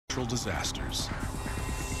natural disasters,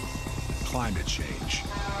 climate change,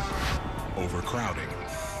 overcrowding.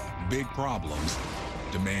 Big problems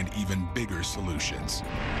demand even bigger solutions.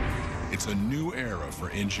 It's a new era for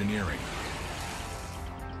engineering.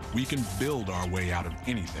 We can build our way out of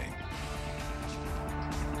anything.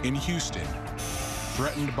 In Houston,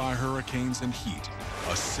 threatened by hurricanes and heat,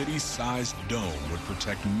 a city-sized dome would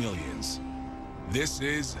protect millions. This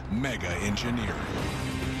is mega engineering.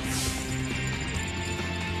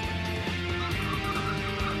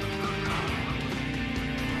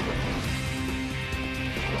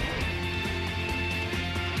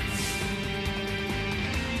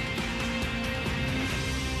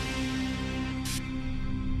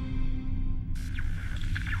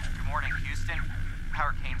 Good morning, Houston.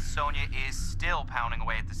 Hurricane Sonia is still pounding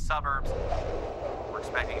away at the suburbs. We're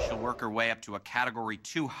expecting she'll work her way up to a Category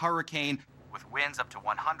 2 hurricane with winds up to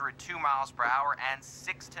 102 miles per hour and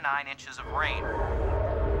 6 to 9 inches of rain.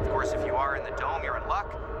 Of course, if you are in the dome, you're in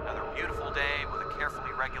luck. Another beautiful day with a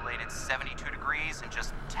carefully regulated 72 degrees and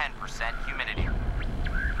just 10% humidity.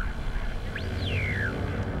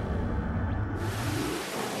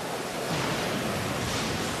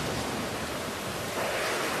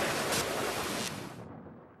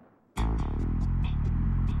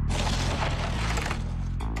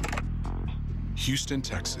 Houston,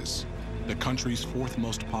 Texas, the country's fourth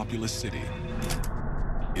most populous city,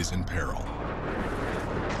 is in peril.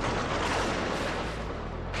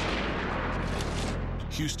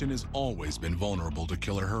 Houston has always been vulnerable to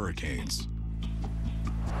killer hurricanes.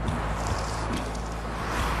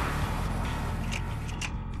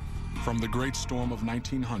 From the Great Storm of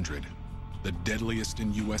 1900, the deadliest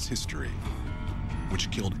in U.S. history, which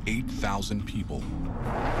killed 8,000 people,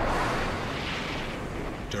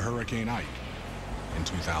 to Hurricane Ike in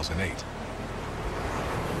 2008,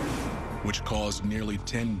 which caused nearly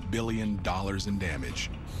 $10 billion in damage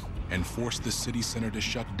and forced the city center to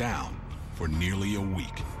shut down for nearly a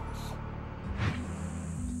week.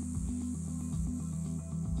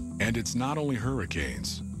 And it's not only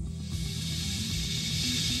hurricanes.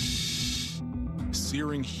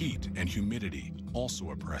 Searing heat and humidity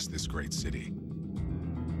also oppress this great city.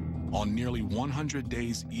 On nearly 100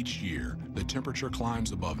 days each year, the temperature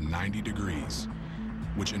climbs above 90 degrees,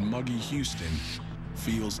 which in muggy Houston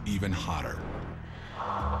feels even hotter.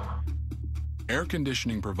 Air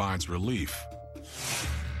conditioning provides relief,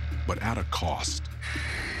 but at a cost.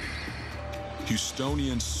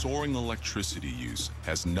 Houstonians' soaring electricity use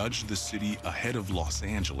has nudged the city ahead of Los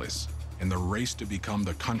Angeles in the race to become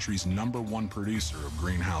the country's #1 producer of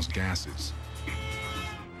greenhouse gases.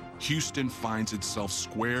 Houston finds itself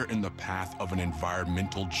square in the path of an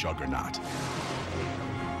environmental juggernaut,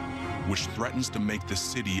 which threatens to make the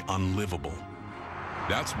city unlivable.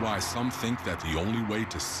 That's why some think that the only way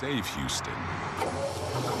to save Houston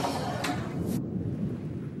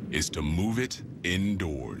is to move it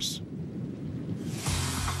indoors.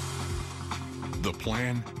 The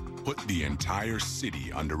plan put the entire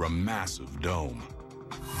city under a massive dome,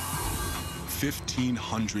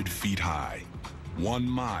 1,500 feet high, 1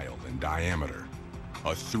 mile in diameter,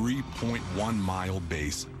 a 3.1-mile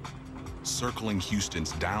base circling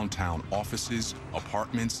Houston's downtown offices,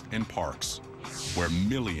 apartments, and parks, where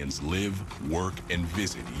millions live, work, and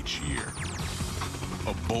visit each year.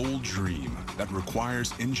 A bold dream that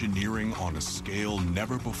requires engineering on a scale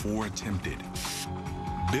never before attempted.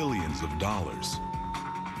 Billions of dollars,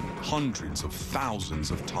 hundreds of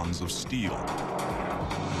thousands of tons of steel,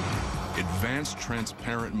 advanced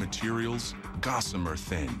transparent materials, gossamer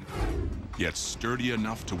thin, yet sturdy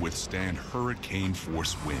enough to withstand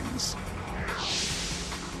hurricane-force winds.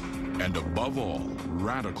 And above all,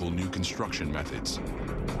 radical new construction methods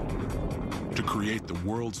to create the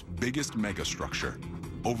world's biggest megastructure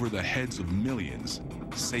over the heads of millions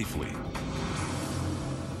safely,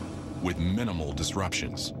 with minimal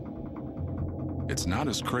disruptions. It's not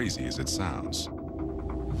as crazy as it sounds.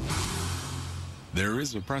 There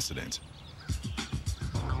is a precedent.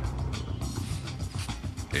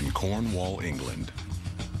 In Cornwall, England.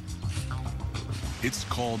 It's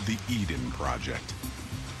called the Eden Project.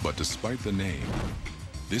 But despite the name,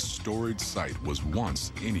 this storied site was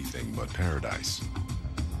once anything but paradise.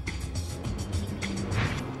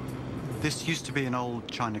 This used to be an old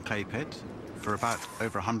China clay pit. For about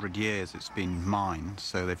over 100 years, it's been mined,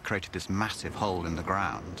 so they've created this massive hole in the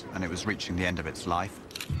ground, and it was reaching the end of its life.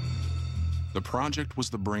 The project was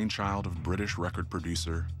the brainchild of British record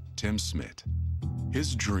producer Tim Smith.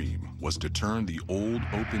 His dream was to turn the old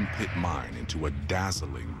open-pit mine into a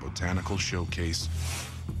dazzling botanical showcase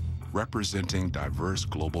representing diverse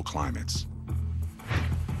global climates.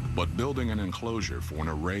 But building an enclosure for an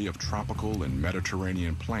array of tropical and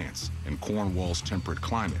Mediterranean plants in Cornwall's temperate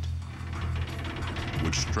climate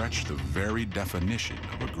would stretch the very definition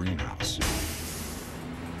of a greenhouse.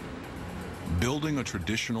 Building a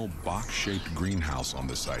traditional box-shaped greenhouse on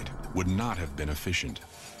the site would not have been efficient.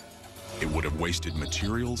 It would have wasted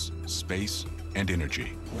materials, space, and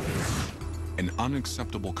energy. An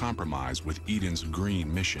unacceptable compromise with Eden's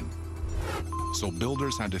green mission. So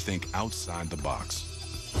builders had to think outside the box.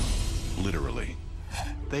 Literally.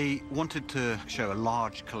 They wanted to show a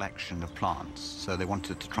large collection of plants, so they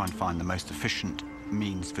wanted to try and find the most efficient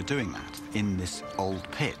means for doing that in this old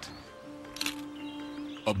pit.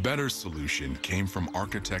 A better solution came from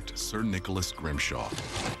architect Sir Nicholas Grimshaw,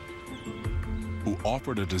 who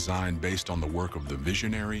offered a design based on the work of the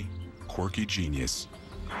visionary, quirky genius,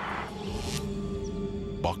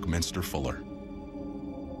 Buckminster Fuller.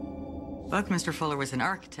 Buckminster Fuller was an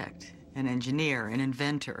architect, an engineer, an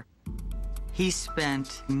inventor. He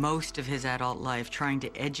spent most of his adult life trying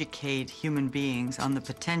to educate human beings on the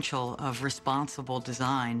potential of responsible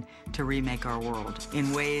design to remake our world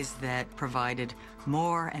in ways that provided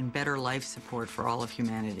more and better life support for all of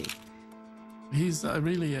humanity. He's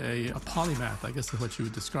really a polymath, I guess is what you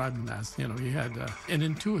would describe him as. You know, he had an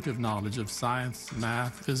intuitive knowledge of science,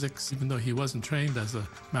 math, physics, even though he wasn't trained as a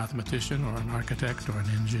mathematician or an architect or an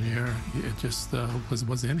engineer. It just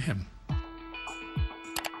was in him.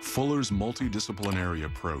 Fuller's multidisciplinary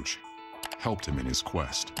approach helped him in his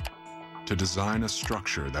quest to design a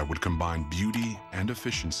structure that would combine beauty and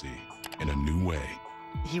efficiency in a new way.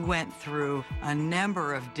 He went through a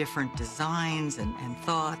number of different designs and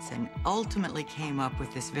thoughts and ultimately came up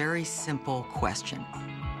with this very simple question.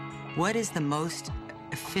 What is the most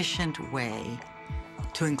efficient way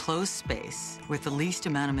to enclose space with the least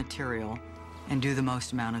amount of material and do the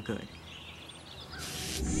most amount of good?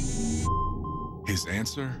 His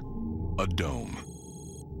answer? A dome.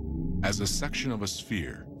 As a section of a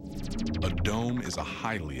sphere, a dome is a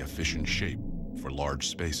highly efficient shape for large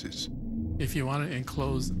spaces. If you want to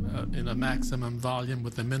enclose in a maximum volume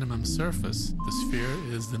with a minimum surface, the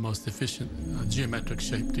sphere is the most efficient geometric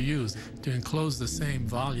shape to use. To enclose the same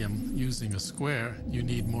volume using a square, you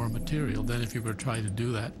need more material than if you were trying to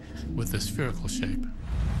do that with a spherical shape.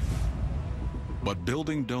 But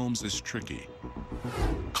building domes is tricky.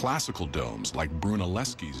 Classical domes, like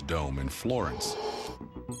Brunelleschi's dome in Florence,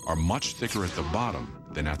 are much thicker at the bottom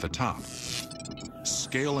than at the top.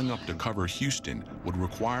 Scaling up to cover Houston would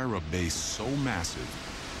require a base so massive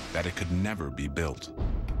that it could never be built.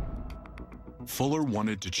 Fuller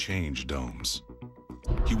wanted to change domes.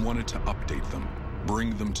 He wanted to update them,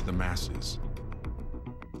 bring them to the masses.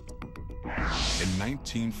 In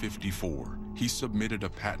 1954, he submitted a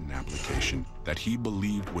patent application that he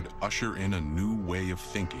believed would usher in a new way of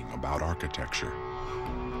thinking about architecture.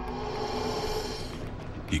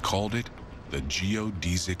 He called it the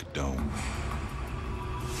geodesic dome.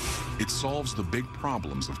 It solves the big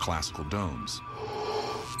problems of classical domes.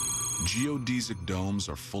 Geodesic domes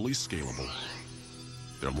are fully scalable.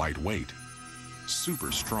 They're lightweight,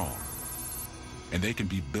 super strong, and they can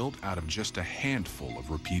be built out of just a handful of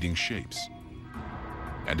repeating shapes.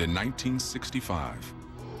 And in 1965,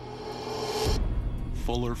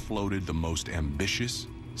 Fuller floated the most ambitious,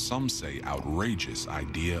 some say outrageous,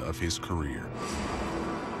 idea of his career.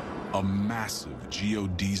 A massive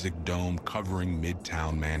geodesic dome covering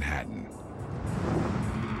Midtown Manhattan.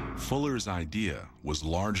 Fuller's idea was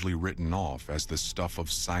largely written off as the stuff of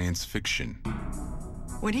science fiction.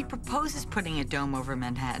 When he proposes putting a dome over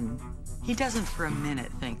Manhattan, he doesn't for a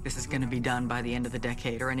minute think this is going to be done by the end of the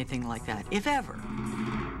decade or anything like that, if ever.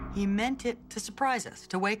 He meant it to surprise us,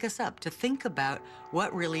 to wake us up, to think about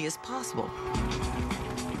what really is possible.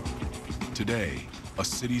 Today, a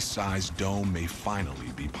city-sized dome may finally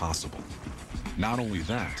be possible. Not only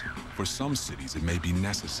that, for some cities it may be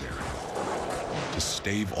necessary to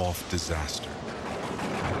stave off disaster.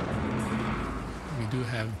 We do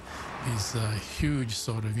have these huge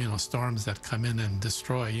sort of, storms that come in and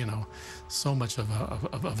destroy, so much of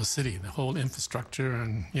a city, the whole infrastructure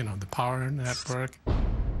and, the power network.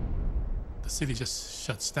 The city just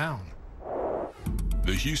shuts down.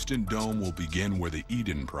 The Houston Dome will begin where the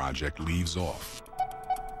Eden Project leaves off,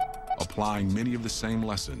 applying many of the same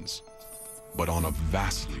lessons, but on a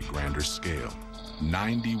vastly grander scale,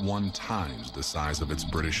 91 times the size of its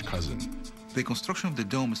British cousin. The construction of the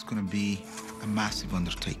dome is going to be a massive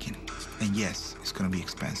undertaking. And yes, it's going to be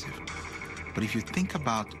expensive. But if you think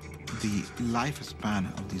about the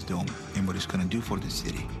lifespan of this dome and what it's going to do for the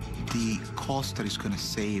city, the cost that it's going to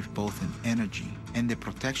save both in energy and the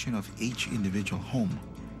protection of each individual home,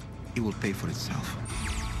 it will pay for itself.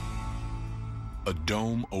 A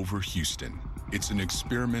dome over Houston. It's an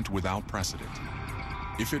experiment without precedent.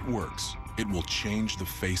 If it works, it will change the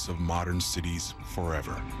face of modern cities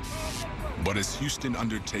forever. But as Houston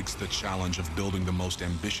undertakes the challenge of building the most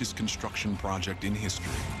ambitious construction project in history,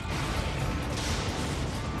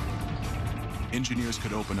 engineers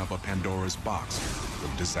could open up a Pandora's box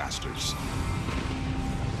of disasters.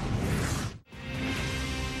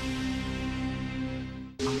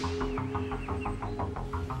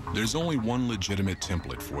 There's only one legitimate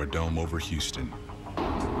template for a dome over Houston.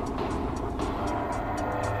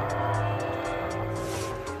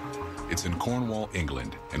 It's in Cornwall,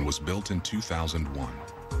 England, and was built in 2001.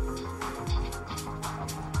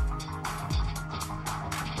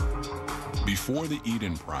 Before the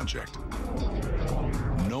Eden Project,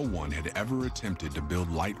 no one had ever attempted to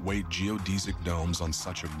build lightweight geodesic domes on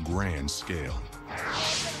such a grand scale.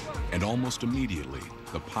 And almost immediately,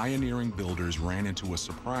 the pioneering builders ran into a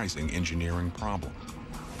surprising engineering problem: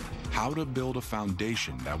 how to build a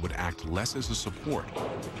foundation that would act less as a support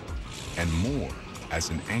and more as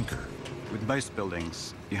an anchor. With most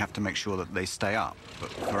buildings, you have to make sure that they stay up, but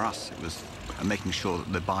for us, it was making sure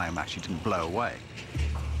that the biome actually didn't blow away.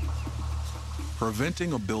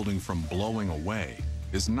 Preventing a building from blowing away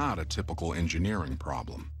is not a typical engineering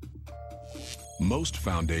problem. Most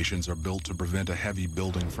foundations are built to prevent a heavy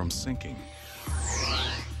building from sinking.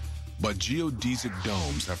 But geodesic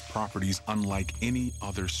domes have properties unlike any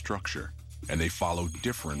other structure, and they follow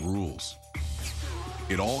different rules.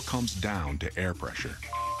 It all comes down to air pressure.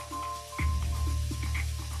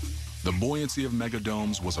 The buoyancy of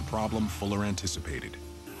megadomes was a problem Fuller anticipated.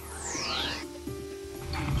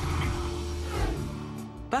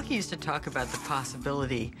 Buck used to talk about the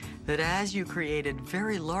possibility that as you created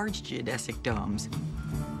very large geodesic domes,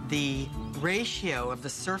 the ratio of the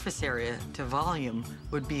surface area to volume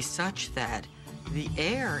would be such that the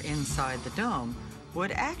air inside the dome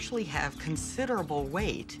would actually have considerable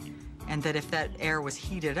weight, and that if that air was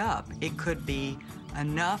heated up, it could be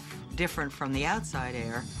enough different from the outside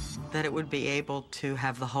air that it would be able to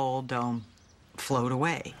have the whole dome float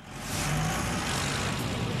away.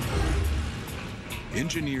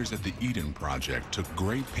 Engineers at the Eden Project took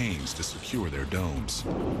great pains to secure their domes,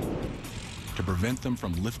 to prevent them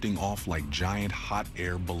from lifting off like giant hot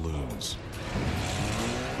air balloons.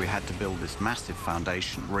 We had to build this massive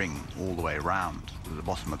foundation ring all the way around to the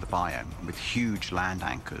bottom of the biome with huge land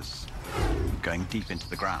anchors going deep into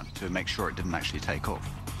the ground to make sure it didn't actually take off.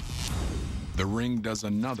 The ring does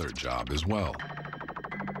another job as well.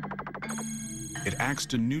 It acts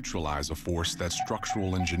to neutralize a force that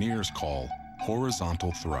structural engineers call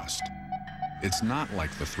horizontal thrust. It's not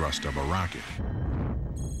like the thrust of a rocket.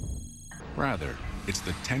 Rather, it's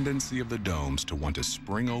the tendency of the domes to want to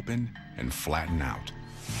spring open and flatten out.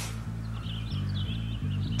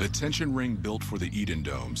 The tension ring built for the Eden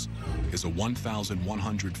domes is a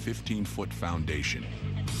 1,115-foot foundation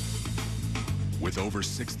with over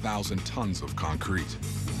 6,000 tons of concrete.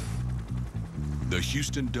 The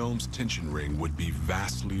Houston dome's tension ring would be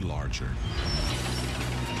vastly larger.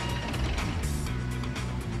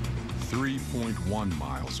 3.1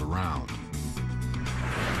 miles around.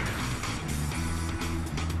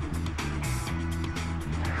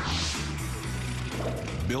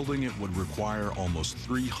 Building it would require almost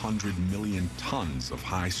 300 million tons of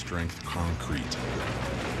high-strength concrete,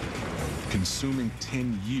 consuming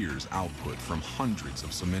 10 years' output from hundreds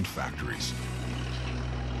of cement factories.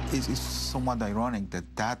 It's somewhat ironic that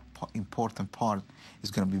that important part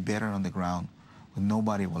is going to be better on the ground, but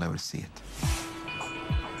nobody will ever see it.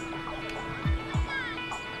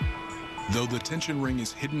 Though the tension ring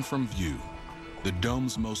is hidden from view, the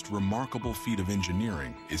dome's most remarkable feat of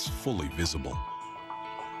engineering is fully visible.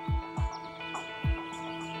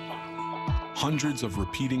 Hundreds of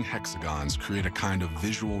repeating hexagons create a kind of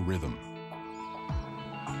visual rhythm.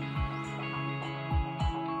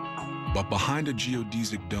 But behind a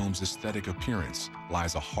geodesic dome's aesthetic appearance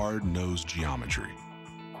lies a hard-nosed geometry.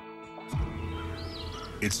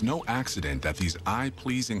 It's no accident that these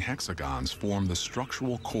eye-pleasing hexagons form the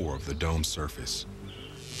structural core of the dome's surface,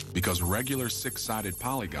 because regular six-sided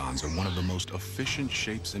polygons are one of the most efficient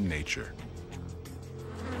shapes in nature.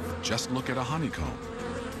 Just look at a honeycomb.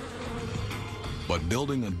 But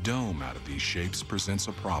building a dome out of these shapes presents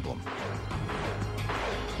a problem.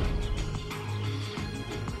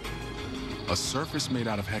 A surface made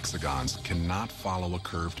out of hexagons cannot follow a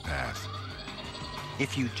curved path.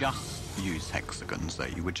 If you just use hexagons, though,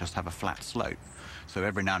 you would just have a flat slope. So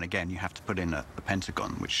every now and again, you have to put in a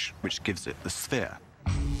pentagon, which gives it the sphere.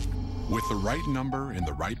 With the right number in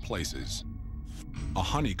the right places, a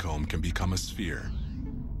honeycomb can become a sphere.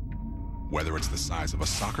 Whether it's the size of a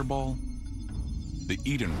soccer ball the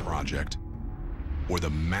Eden Project, or the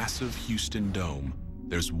massive Houston Dome,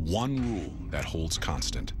 there's one rule that holds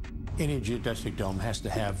constant. Any geodesic dome has to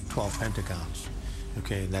have 12 pentagons.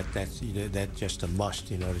 Okay, that's just a must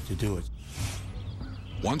in order to do it.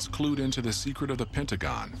 Once clued into the secret of the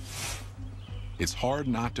Pentagon, it's hard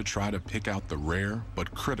not to try to pick out the rare but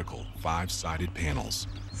critical 5-sided panels.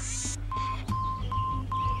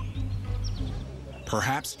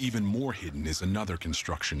 Perhaps even more hidden is another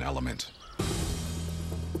construction element,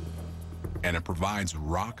 and it provides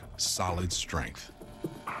rock-solid strength.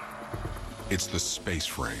 It's the space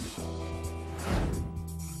frame.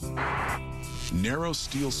 Narrow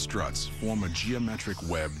steel struts form a geometric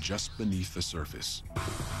web just beneath the surface.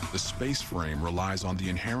 The space frame relies on the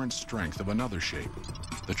inherent strength of another shape,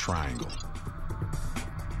 the triangle.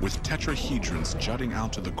 With tetrahedrons jutting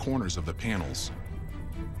out to the corners of the panels,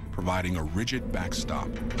 providing a rigid backstop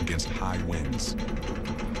against high winds.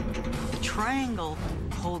 The triangle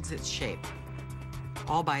holds its shape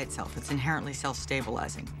all by itself. It's inherently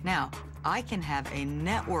self-stabilizing. Now, I can have a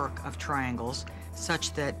network of triangles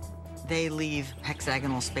such that they leave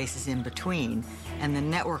hexagonal spaces in between, and the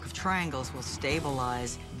network of triangles will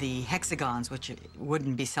stabilize the hexagons, which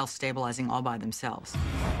wouldn't be self-stabilizing all by themselves.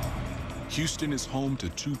 Houston is home to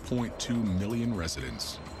 2.2 million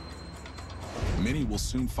residents. Many will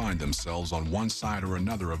soon find themselves on one side or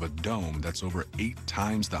another of a dome that's over 8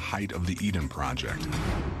 times the height of the Eden Project.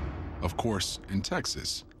 Of course, in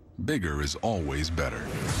Texas, bigger is always better.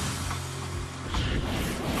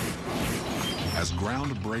 As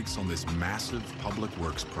ground breaks on this massive public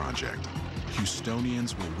works project,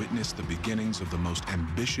 Houstonians will witness the beginnings of the most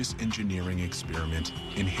ambitious engineering experiment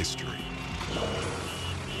in history.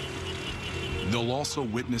 They'll also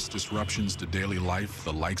witness disruptions to daily life,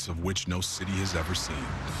 the likes of which no city has ever seen.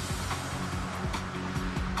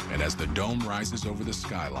 And as the dome rises over the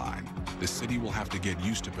skyline, the city will have to get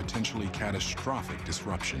used to potentially catastrophic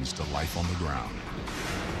disruptions to life on the ground.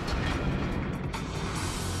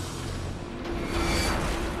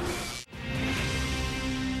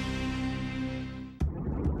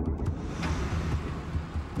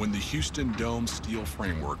 When the Houston Dome steel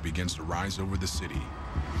framework begins to rise over the city,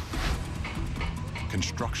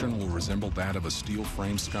 construction will resemble that of a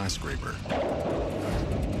steel-framed skyscraper.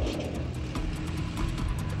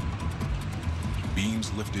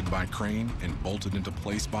 Beams lifted by crane and bolted into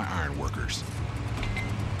place by ironworkers.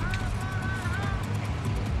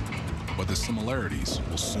 But the similarities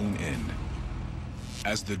will soon end.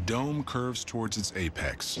 As the dome curves towards its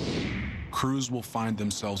apex, crews will find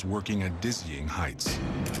themselves working at dizzying heights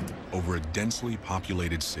over a densely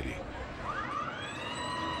populated city.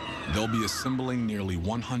 They'll be assembling nearly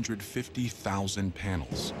 150,000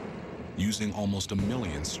 panels, using almost 1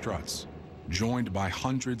 million struts, joined by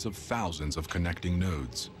hundreds of thousands of connecting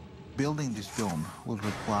nodes. Building this dome will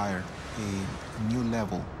require a new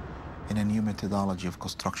level and a new methodology of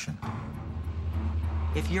construction.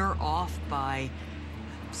 If you're off by,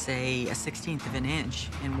 say, 1/16 of an inch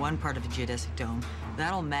in one part of a geodesic dome,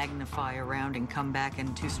 that'll magnify around and come back,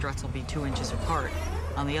 and 2 struts will be 2 inches apart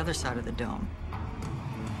on the other side of the dome.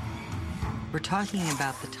 We're talking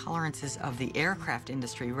about the tolerances of the aircraft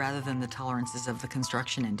industry rather than the tolerances of the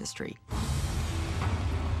construction industry.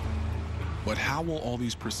 But how will all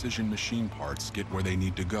these precision machine parts get where they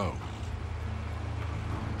need to go?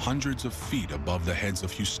 Hundreds of feet above the heads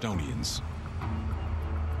of Houstonians.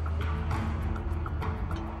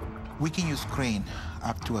 We can use crane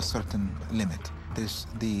up to a certain limit. There's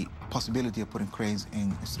the possibility of putting cranes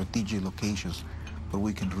in strategic locations where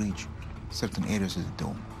we can reach certain areas of the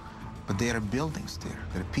dome. But there are buildings there.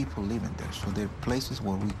 There are people living there. So there are places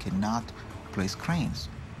where we cannot place cranes.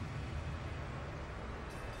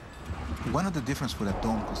 One of the differences with a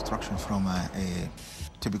dome construction from a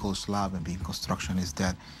typical slab and beam construction is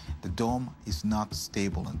that the dome is not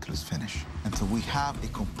stable until it's finished. Until we have a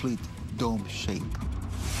complete dome shape,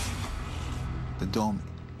 the dome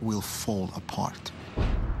will fall apart.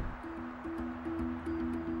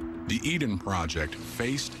 The Eden Project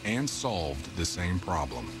faced and solved the same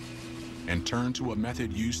problem, and turned to a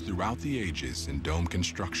method used throughout the ages in dome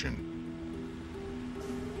construction.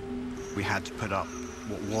 We had to put up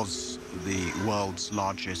what was the world's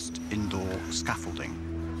largest indoor scaffolding,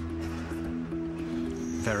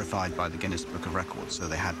 verified by the Guinness Book of Records. So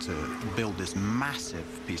they had to build this massive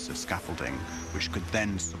piece of scaffolding, which could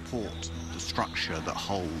then support the structure that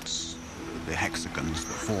holds the hexagons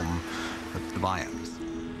that form the biomes.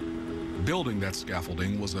 Building that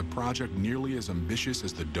scaffolding was a project nearly as ambitious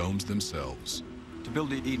as the domes themselves. To build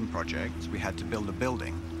the Eden Project, we had to build a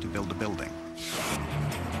building to build a building.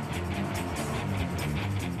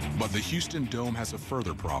 But the Houston Dome has a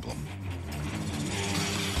further problem.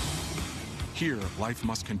 Here, life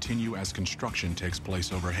must continue as construction takes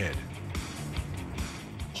place overhead.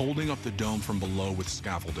 Holding up the dome from below with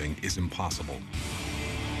scaffolding is impossible.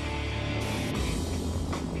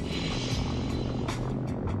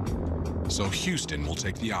 So Houston will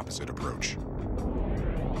take the opposite approach.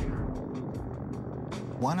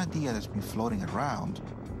 One idea that's been floating around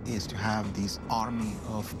is to have this army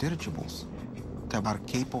of dirigibles that are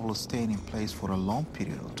capable of staying in place for a long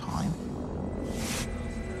period of time.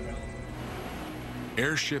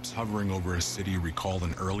 Airships hovering over a city recall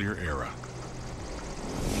an earlier era.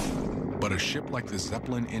 But a ship like the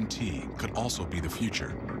Zeppelin NT could also be the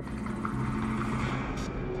future.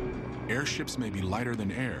 Airships may be lighter than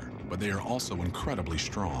air, but they are also incredibly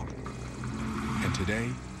strong. And today,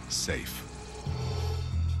 safe.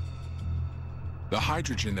 The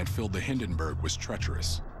hydrogen that filled the Hindenburg was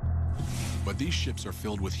treacherous. But these ships are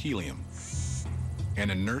filled with helium,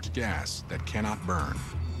 an inert gas that cannot burn.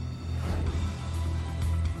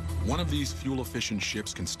 One of these fuel-efficient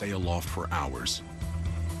ships can stay aloft for hours.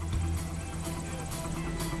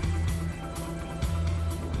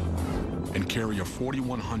 And carry a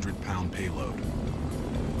 4,100-pound payload.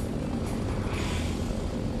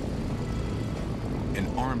 An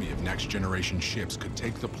army of next-generation ships could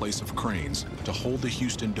take the place of cranes to hold the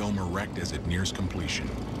Houston Dome erect as it nears completion.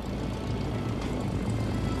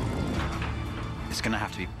 It's going to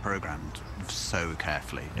have to be programmed so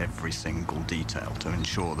carefully, every single detail, to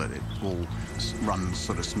ensure that it all runs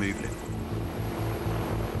sort of smoothly.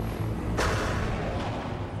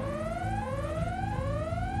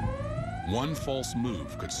 One false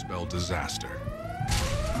move could spell disaster.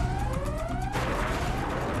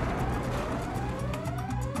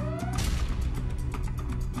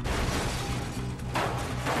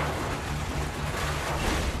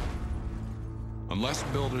 Unless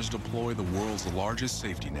builders deploy the world's largest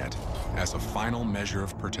safety net as a final measure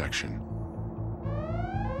of protection.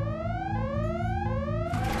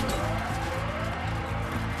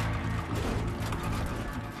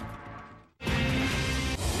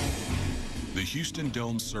 The Houston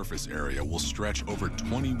Dome's surface area will stretch over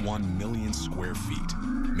 21 million square feet,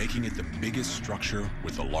 making it the biggest structure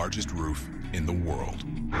with the largest roof in the world.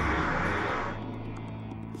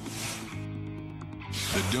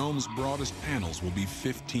 The dome's broadest panels will be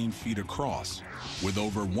 15 feet across, with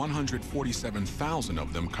over 147,000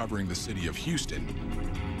 of them covering the city of Houston.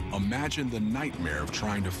 Imagine the nightmare of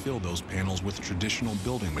trying to fill those panels with traditional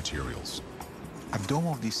building materials. A dome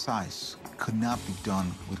of this size could not be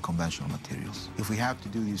done with conventional materials. If we have to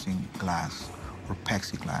do using glass or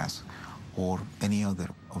plexiglass or any other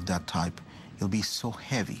of that type, it'll be so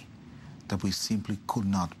heavy that we simply could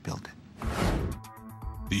not build it.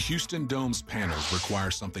 The Houston Dome's panels require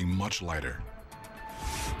something much lighter.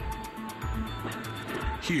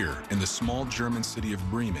 Here, in the small German city of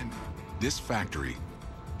Bremen, this factory,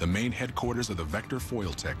 the main headquarters of the Vector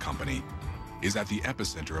Foiltech company, is at the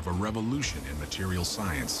epicenter of a revolution in material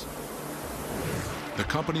science. The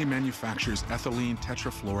company manufactures ethylene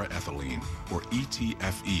tetrafluoroethylene, or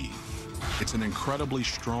ETFE. It's an incredibly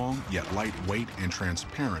strong, yet lightweight and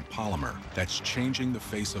transparent polymer that's changing the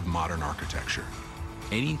face of modern architecture.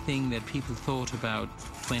 Anything that people thought about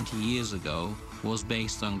 20 years ago was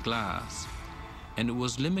based on glass, and it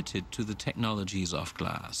was limited to the technologies of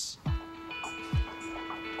glass.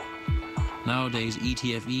 Nowadays,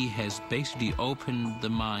 ETFE has basically opened the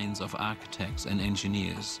minds of architects and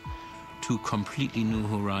engineers to completely new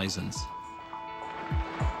horizons.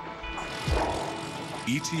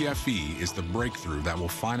 ETFE is the breakthrough that will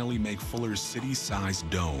finally make Fuller's city-sized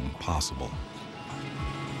dome possible.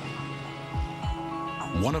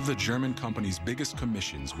 One of the German company's biggest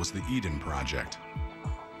commissions was the Eden Project.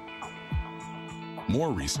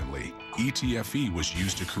 More recently, ETFE was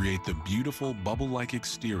used to create the beautiful bubble-like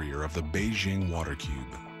exterior of the Beijing water cube.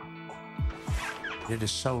 It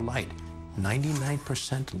is so light,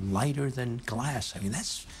 99% lighter than glass. I mean,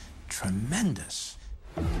 that's tremendous.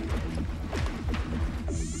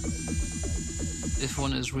 If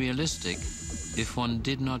one is realistic, if one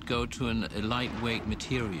did not go to a lightweight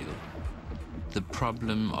material, the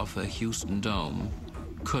problem of a Houston Dome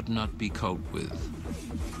could not be coped with.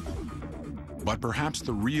 But perhaps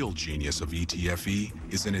the real genius of ETFE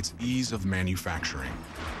is in its ease of manufacturing.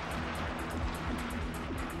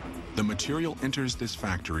 The material enters this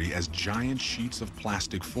factory as giant sheets of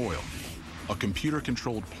plastic foil. A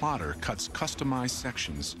computer-controlled plotter cuts customized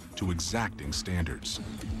sections to exacting standards.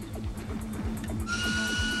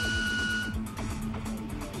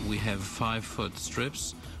 We have 5-foot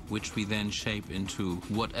strips, which we then shape into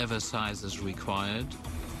whatever size is required.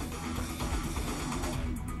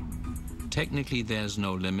 Technically, there's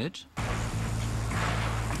no limit.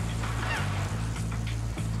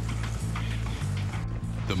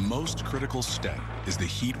 The most critical step is the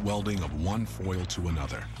heat welding of one foil to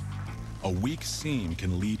another. A weak seam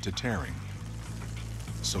can lead to tearing,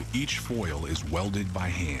 so each foil is welded by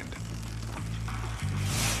hand.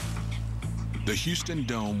 The Houston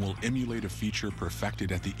Dome will emulate a feature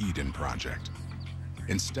perfected at the Eden Project.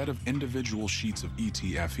 Instead of individual sheets of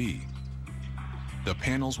ETFE, the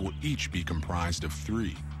panels will each be comprised of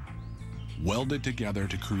 3, welded together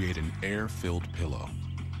to create an air-filled pillow.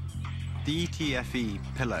 The ETFE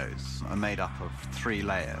pillows are made up of 3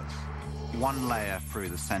 layers. 1 layer through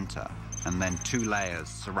the center, and then 2 layers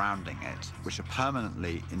surrounding it, which are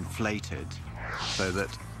permanently inflated so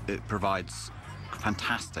that it provides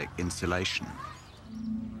fantastic insulation.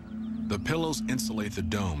 The pillows insulate the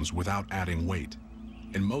domes without adding weight,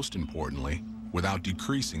 and most importantly, without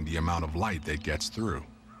decreasing the amount of light that gets through.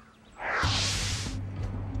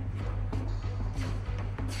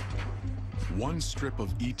 One strip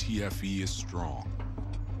of ETFE is strong,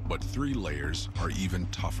 but 3 layers are even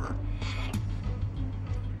tougher.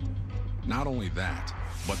 Not only that,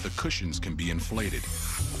 but the cushions can be inflated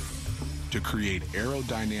to create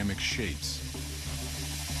aerodynamic shapes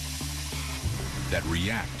that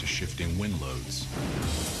react to shifting wind loads.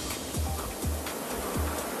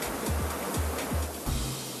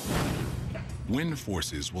 Wind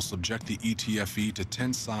forces will subject the ETFE to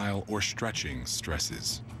tensile or stretching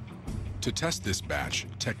stresses. To test this batch,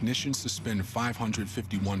 technicians suspend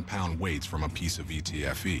 551-pound weights from a piece of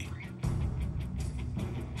ETFE.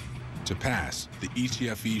 To pass, the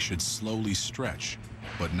ETFE should slowly stretch,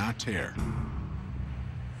 but not tear.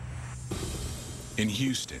 In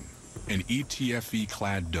Houston, an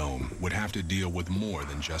ETFE-clad dome would have to deal with more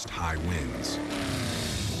than just high winds.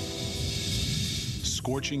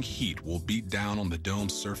 Scorching heat will beat down on the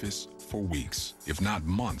dome's surface for weeks, if not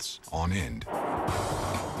months, on end.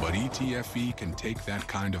 But ETFE can take that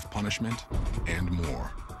kind of punishment and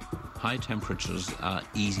more. High temperatures are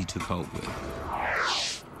easy to cope with.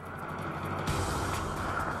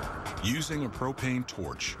 Using a propane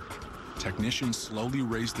torch, technicians slowly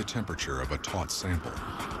raise the temperature of a taut sample.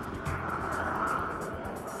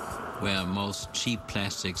 Where most cheap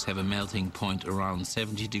plastics have a melting point around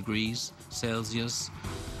 70 degrees Celsius,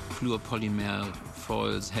 fluoropolymer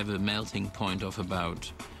foils have a melting point of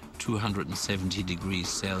about 270 degrees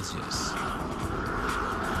Celsius.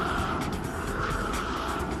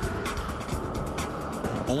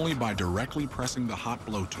 Only by directly pressing the hot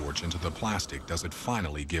blowtorch into the plastic does it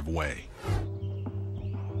finally give way.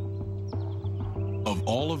 Of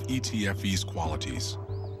all of ETFE's qualities,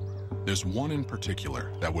 there's one in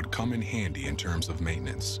particular that would come in handy in terms of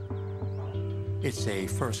maintenance. It's a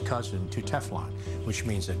first cousin to Teflon, which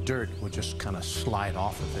means that dirt will just kind of slide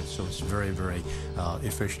off of it, so it's very, very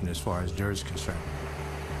efficient as far as dirt is concerned.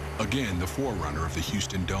 Again, the forerunner of the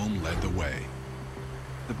Houston Dome led the way.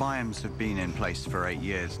 The biomes have been in place for 8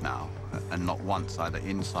 years now, and not once, either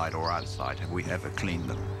inside or outside, have we ever cleaned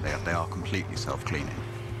them. They are completely self-cleaning.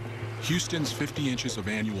 Houston's 50 inches of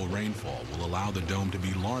annual rainfall will allow the dome to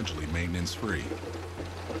be largely maintenance-free.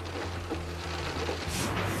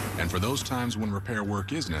 And for those times when repair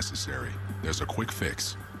work is necessary, there's a quick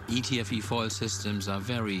fix. ETFE foil systems are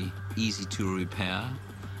very easy to repair.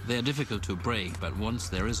 They're difficult to break, but once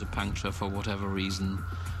there is a puncture for whatever reason,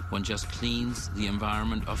 one just cleans the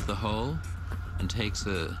environment of the hole and takes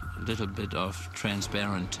a little bit of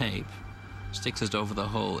transparent tape, sticks it over the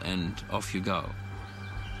hole, and off you go.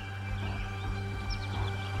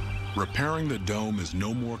 Repairing the dome is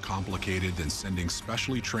no more complicated than sending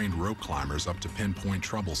specially trained rope climbers up to pinpoint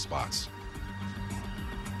trouble spots.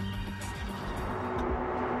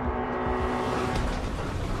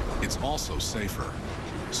 It's also safer.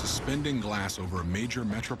 Suspending glass over a major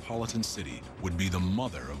metropolitan city would be the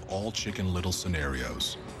mother of all Chicken Little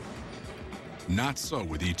scenarios. Not so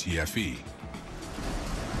with ETFE.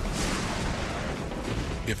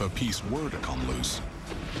 If a piece were to come loose,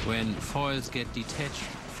 when foils get detached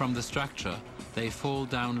from the structure, they fall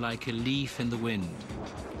down like a leaf in the wind.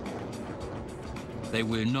 They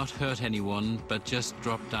will not hurt anyone, but just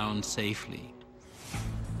drop down safely.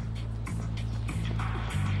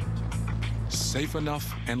 Safe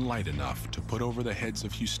enough and light enough to put over the heads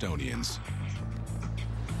of Houstonians.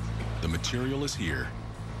 The material is here.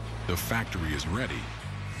 The factory is ready.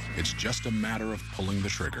 It's just a matter of pulling the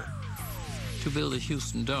trigger. To build a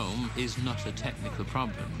Houston Dome is not a technical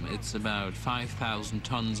problem. It's about 5,000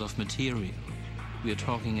 tons of material. We are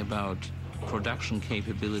talking about production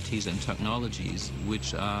capabilities and technologies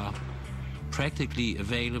which are practically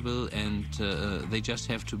available, and they just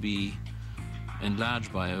have to be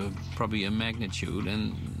enlarged by probably a magnitude,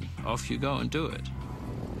 and off you go and do it.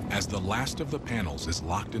 As the last of the panels is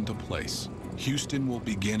locked into place, Houston will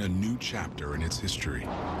begin a new chapter in its history.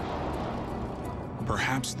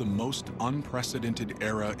 Perhaps the most unprecedented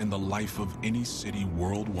era in the life of any city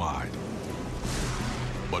worldwide.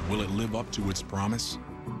 But will it live up to its promise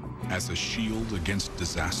as a shield against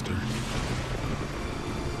disaster?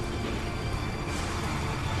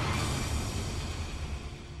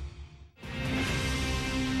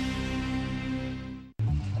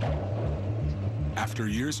 After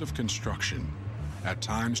years of construction, at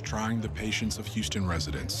times trying the patience of Houston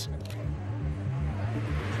residents,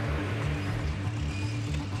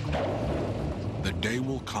 the day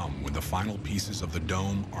will come when the final pieces of the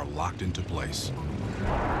dome are locked into place.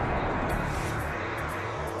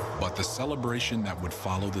 But the celebration that would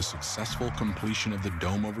follow the successful completion of the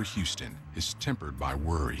dome over Houston is tempered by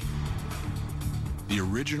worry. The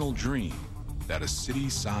original dream that a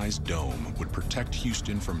city-sized dome would protect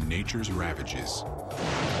Houston from nature's ravages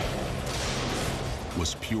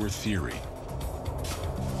was pure theory.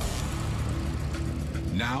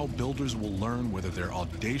 Now builders will learn whether their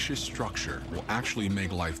audacious structure will actually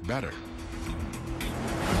make life better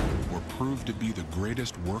or prove to be the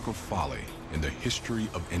greatest work of folly in the history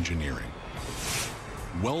of engineering.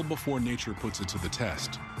 Well before nature puts it to the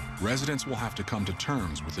test, residents will have to come to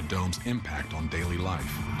terms with the dome's impact on daily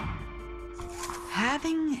life.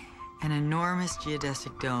 Having an enormous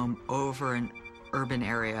geodesic dome over an urban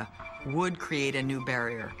area would create a new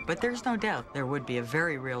barrier, but there's no doubt there would be a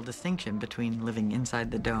very real distinction between living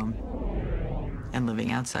inside the dome and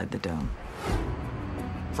living outside the dome.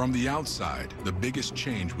 From the outside, the biggest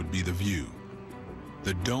change would be the view.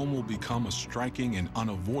 The dome will become a striking and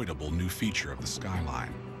unavoidable new feature of the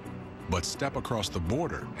skyline. But step across the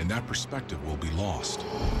border and that perspective will be lost.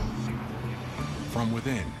 From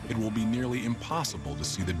within, it will be nearly impossible to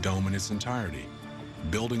see the dome in its entirety.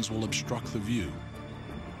 Buildings will obstruct the view.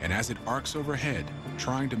 And as it arcs overhead,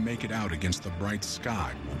 trying to make it out against the bright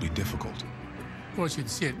sky will be difficult. Of course, you'd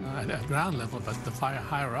see it at ground level, but the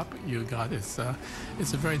higher up you got, it's a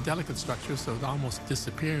very delicate structure, so it almost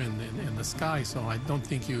disappears in the sky. So I don't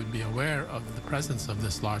think you would be aware of the presence of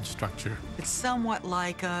this large structure. It's somewhat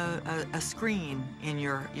like a screen in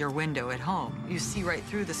your window at home. You see right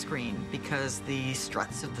through the screen because the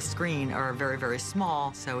struts of the screen are very, very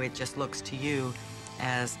small, so it just looks to you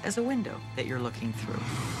as a window that you're looking through.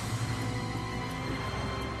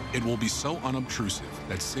 It will be so unobtrusive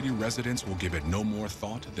that city residents will give it no more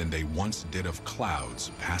thought than they once did of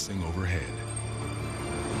clouds passing overhead.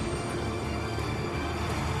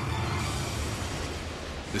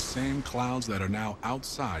 The same clouds that are now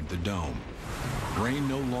outside the dome. Rain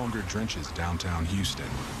no longer drenches downtown Houston,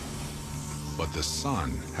 but the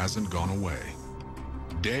sun hasn't gone away.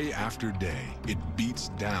 Day after day, it beats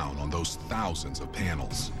down on those thousands of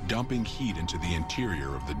panels, dumping heat into the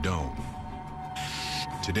interior of the dome.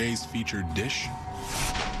 Today's featured dish,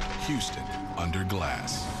 Houston under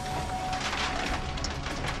glass.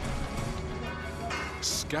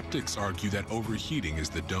 Skeptics argue that overheating is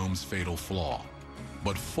the dome's fatal flaw,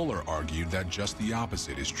 but Fuller argued that just the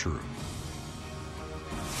opposite is true.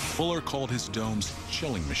 Fuller called his domes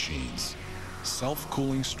chilling machines,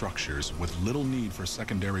 self-cooling structures with little need for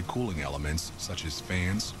secondary cooling elements such as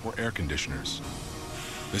fans or air conditioners.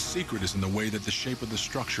 The secret is in the way that the shape of the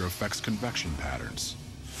structure affects convection patterns.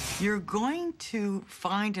 You're going to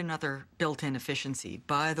find another built-in efficiency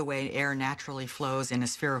by the way air naturally flows in a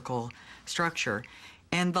spherical structure.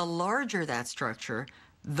 And the larger that structure,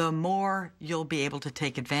 the more you'll be able to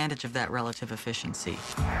take advantage of that relative efficiency.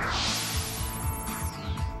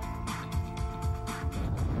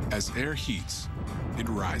 As air heats, it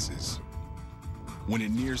rises. When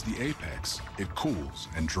it nears the apex, it cools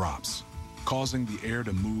and drops, causing the air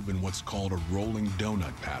to move in what's called a rolling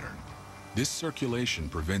donut pattern. This circulation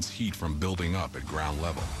prevents heat from building up at ground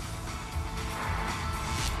level.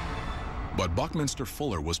 But Buckminster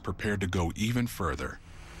Fuller was prepared to go even further.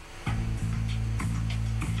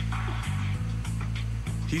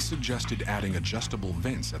 He suggested adding adjustable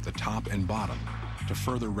vents at the top and bottom to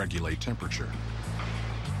further regulate temperature,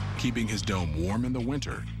 keeping his dome warm in the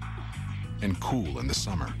winter and cool in the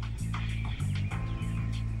summer.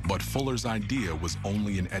 But Fuller's idea was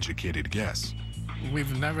only an educated guess.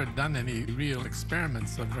 We've never done any real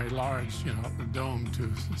experiments of very large, dome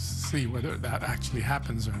to see whether that actually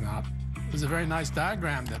happens or not. It was a very nice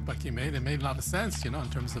diagram that Bucky made. It made a lot of sense, in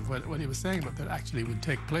terms of what he was saying, but that actually would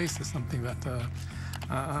take place is something that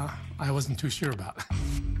I wasn't too sure about.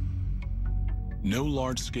 No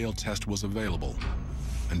large-scale test was available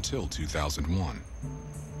until 2001.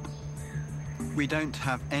 We don't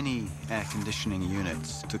have any air conditioning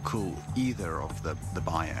units to cool either of the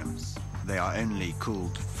biomes. They are only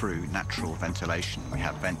cooled through natural ventilation. We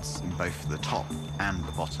have vents in both the top and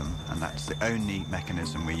the bottom, and that's the only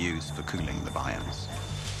mechanism we use for cooling the biomes.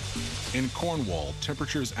 In Cornwall,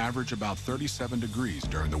 temperatures average about 37 degrees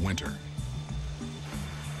during the winter.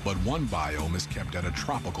 But one biome is kept at a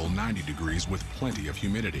tropical 90 degrees with plenty of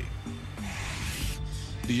humidity.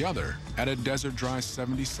 The other at a desert dry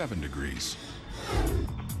 77 degrees.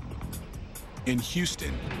 In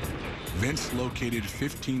Houston, vents located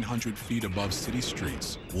 1,500 feet above city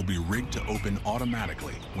streets will be rigged to open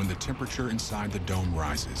automatically when the temperature inside the dome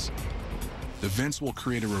rises. The vents will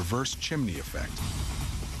create a reverse chimney effect,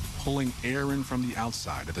 pulling air in from the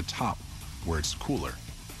outside at the top where it's cooler.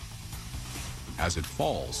 As it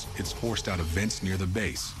falls, it's forced out of vents near the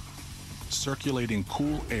base, circulating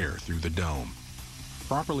cool air through the dome.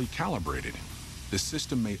 Properly calibrated, the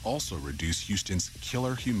system may also reduce Houston's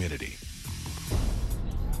killer humidity.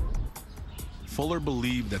 Fuller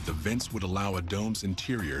believed that the vents would allow a dome's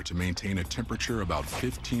interior to maintain a temperature about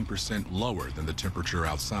 15% lower than the temperature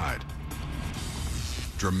outside,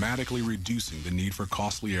 dramatically reducing the need for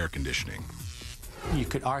costly air conditioning. You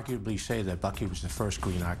could arguably say that Bucky was the first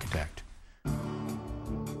green architect.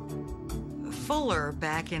 Fuller,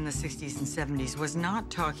 back in the 60s and 70s, was not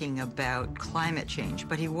talking about climate change,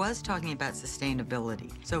 but he was talking about sustainability.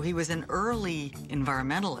 So he was an early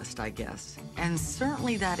environmentalist, I guess. And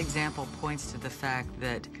certainly that example points to the fact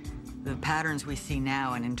that the patterns we see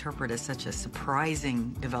now and interpret as such a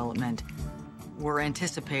surprising development were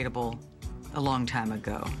anticipatable a long time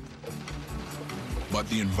ago. But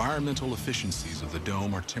the environmental efficiencies of the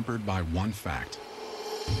dome are tempered by one fact.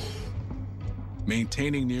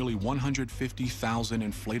 Maintaining nearly 150,000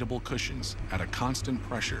 inflatable cushions at a constant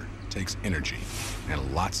pressure takes energy,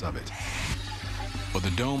 and lots of it. But the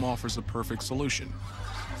dome offers a perfect solution.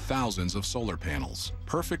 Thousands of solar panels,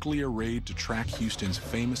 perfectly arrayed to track Houston's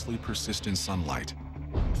famously persistent sunlight.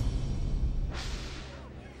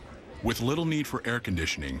 With little need for air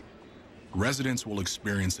conditioning, residents will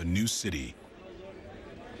experience a new city.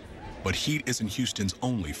 But heat isn't Houston's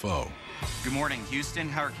only foe. Good morning, Houston.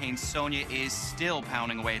 Hurricane Sonia is still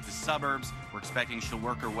pounding away at the suburbs. We're expecting she'll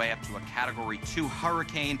work her way up to a Category 2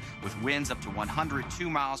 hurricane with winds up to 102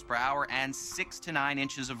 miles per hour and 6 to 9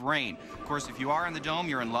 inches of rain. Of course, if you are in the dome,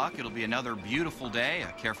 you're in luck. It'll be another beautiful day,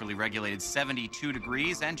 a carefully regulated 72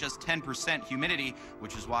 degrees and just 10% humidity,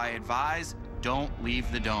 which is why I advise don't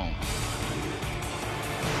leave the dome.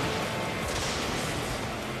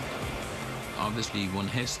 Obviously, one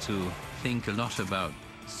has to think a lot about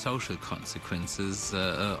social consequences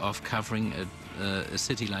of covering a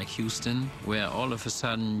city like Houston, where all of a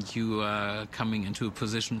sudden you are coming into a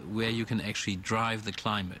position where you can actually drive the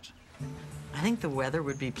climate. I think the weather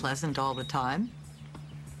would be pleasant all the time,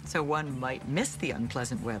 so one might miss the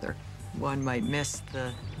unpleasant weather. One might miss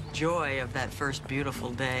the joy of that first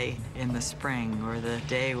beautiful day in the spring, or the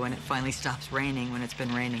day when it finally stops raining, when it's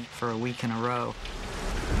been raining for a week in a row.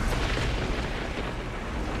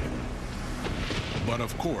 But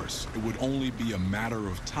of course, it would only be a matter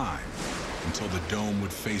of time until the dome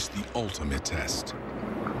would face the ultimate test.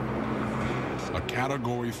 A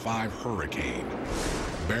Category 5 hurricane,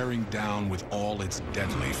 bearing down with all its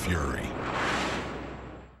deadly fury.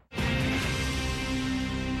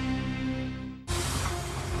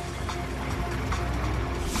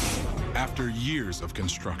 After years of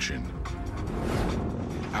construction,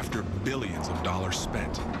 after billions of dollars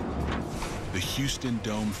spent, the Houston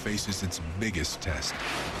Dome faces its biggest test.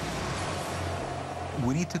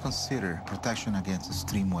 We need to consider protection against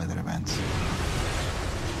extreme weather events.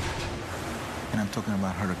 And I'm talking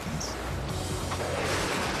about hurricanes.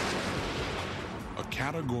 A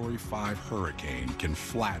Category 5 hurricane can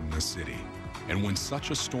flatten a city. And when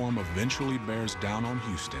such a storm eventually bears down on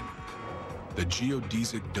Houston, the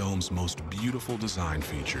geodesic dome's most beautiful design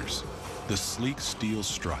features, the sleek steel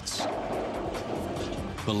struts,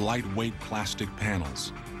 the lightweight plastic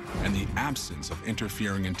panels, and the absence of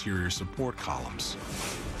interfering interior support columns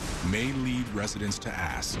may lead residents to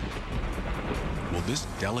ask, will this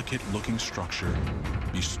delicate-looking structure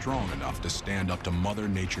be strong enough to stand up to Mother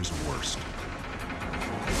Nature's worst?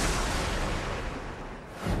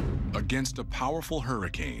 Against a powerful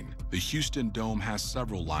hurricane, the Houston Dome has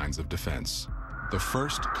several lines of defense. The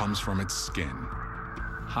first comes from its skin.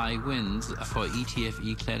 High winds for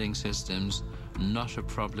ETFE cladding systems, not a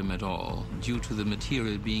problem at all, due to the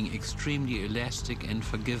material being extremely elastic and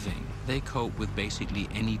forgiving. They cope with basically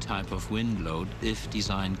any type of wind load if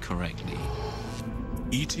designed correctly.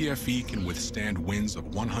 ETFE can withstand winds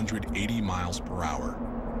of 180 miles per hour,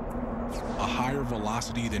 a higher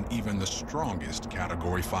velocity than even the strongest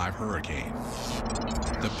Category 5 hurricane.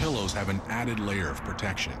 The pillows have an added layer of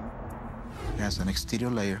protection. It has an exterior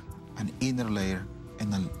layer, an inner layer,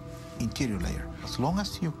 and an interior layer. As long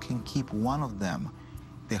as you can keep one of them,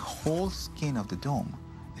 the whole skin of the dome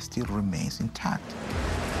still remains intact.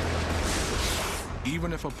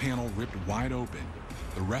 Even if a panel ripped wide open,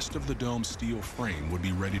 the rest of the dome's steel frame would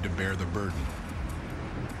be ready to bear the burden.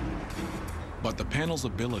 But the panel's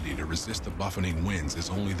ability to resist the buffeting winds is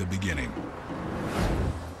only the beginning.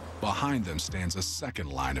 Behind them stands a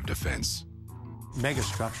second line of defense.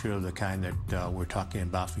 Megastructure of the kind that we're talking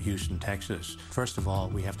about for Houston, Texas. First of all,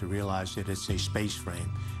 we have to realize that it's a space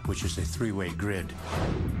frame, which is a three-way grid.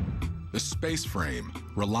 The space frame,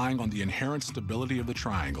 relying on the inherent stability of the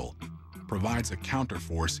triangle, provides a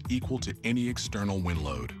counterforce equal to any external wind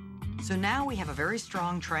load. So now we have a very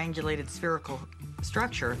strong triangulated spherical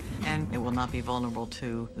structure, and it will not be vulnerable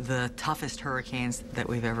to the toughest hurricanes that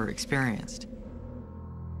we've ever experienced.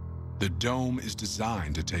 The dome is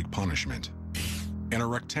designed to take punishment. In a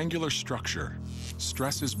rectangular structure,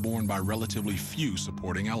 stress is borne by relatively few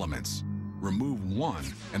supporting elements. Remove one,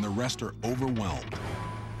 and the rest are overwhelmed.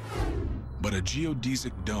 But a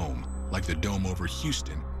geodesic dome, like the dome over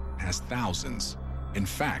Houston, has thousands, in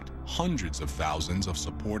fact, hundreds of thousands of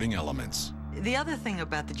supporting elements. The other thing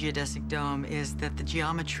about the geodesic dome is that the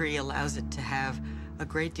geometry allows it to have a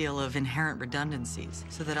great deal of inherent redundancies,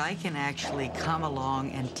 so that I can actually come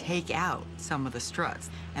along and take out some of the struts,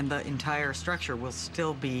 and the entire structure will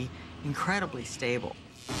still be incredibly stable.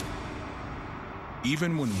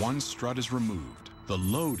 Even when one strut is removed, the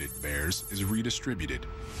load it bears is redistributed.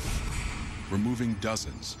 Removing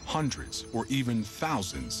dozens, hundreds, or even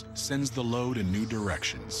thousands sends the load in new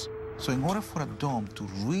directions. So in order for a dome to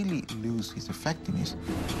really lose its effectiveness,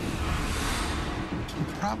 you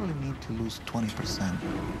probably need to lose 20%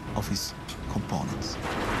 of its components.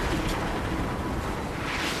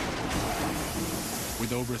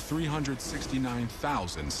 With over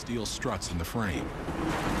 369,000 steel struts in the frame,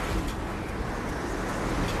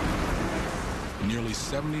 nearly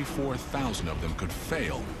 74,000 of them could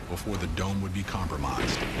fail before the dome would be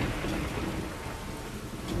compromised.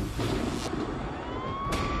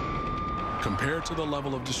 Compared to the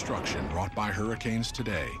level of destruction wrought by hurricanes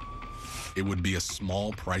today, it would be a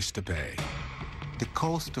small price to pay. The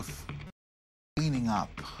cost of cleaning up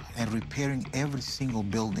and repairing every single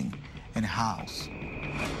building and house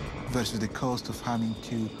versus the cost of having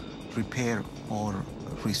to repair or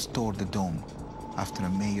restore the dome after a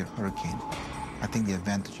major hurricane, I think the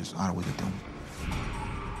advantages are with the dome.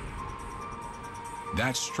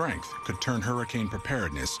 That strength could turn hurricane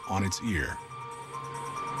preparedness on its ear.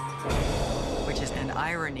 Which is an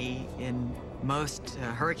irony in most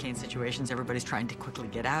hurricane situations. Everybody's trying to quickly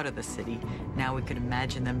get out of the city. Now we could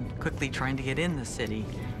imagine them quickly trying to get in the city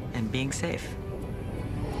and being safe.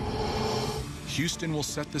 Houston will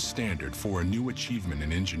set the standard for a new achievement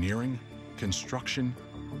in engineering, construction,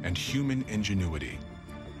 and human ingenuity.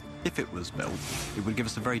 If it was built, it would give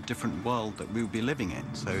us a very different world that we would be living in,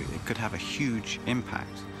 so it could have a huge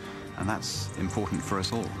impact, and that's important for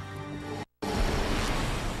us all.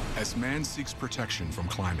 As man seeks protection from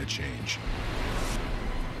climate change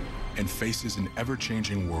and faces an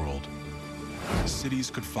ever-changing world,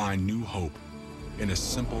 cities could find new hope in a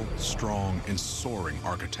simple, strong, and soaring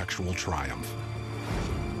architectural triumph: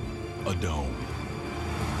 a dome.